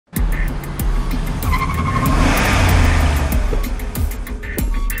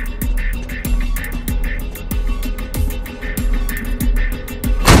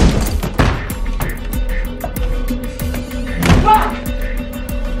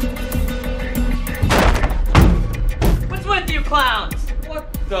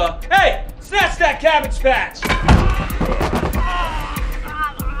Hey! Snatch that cabbage patch!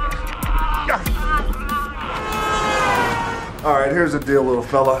 All right, here's the deal, little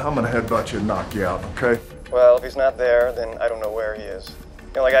fella. I'm gonna headbutt you and knock you out, okay? Well, if he's not there, then I don't know where he is.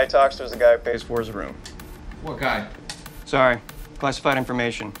 The only guy he talks to is the guy who pays for his room. What guy? Sorry, classified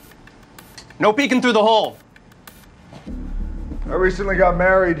information. No peeking through the hole. I recently got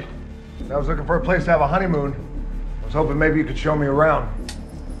married, and I was looking for a place to have a honeymoon. I was hoping maybe you could show me around.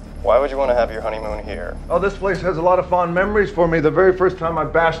 Why would you want to have your honeymoon here? Oh, this place has a lot of fond memories for me. The very first time I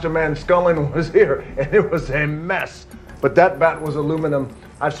bashed a man's skull in was here, and it was a mess. But that bat was aluminum.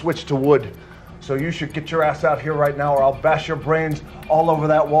 I've switched to wood. So you should get your ass out here right now, or I'll bash your brains all over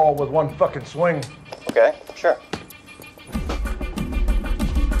that wall with one fucking swing. Okay, sure.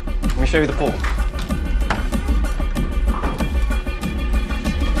 Let me show you the pool.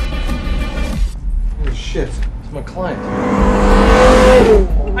 Holy shit, it's my client.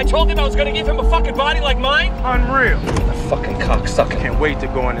 I told him I was gonna give him a fucking body like mine? Unreal. The fucking cocksucker. Can't wait to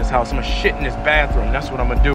go in his house. I'm gonna shit in his bathroom. That's what I'm gonna do.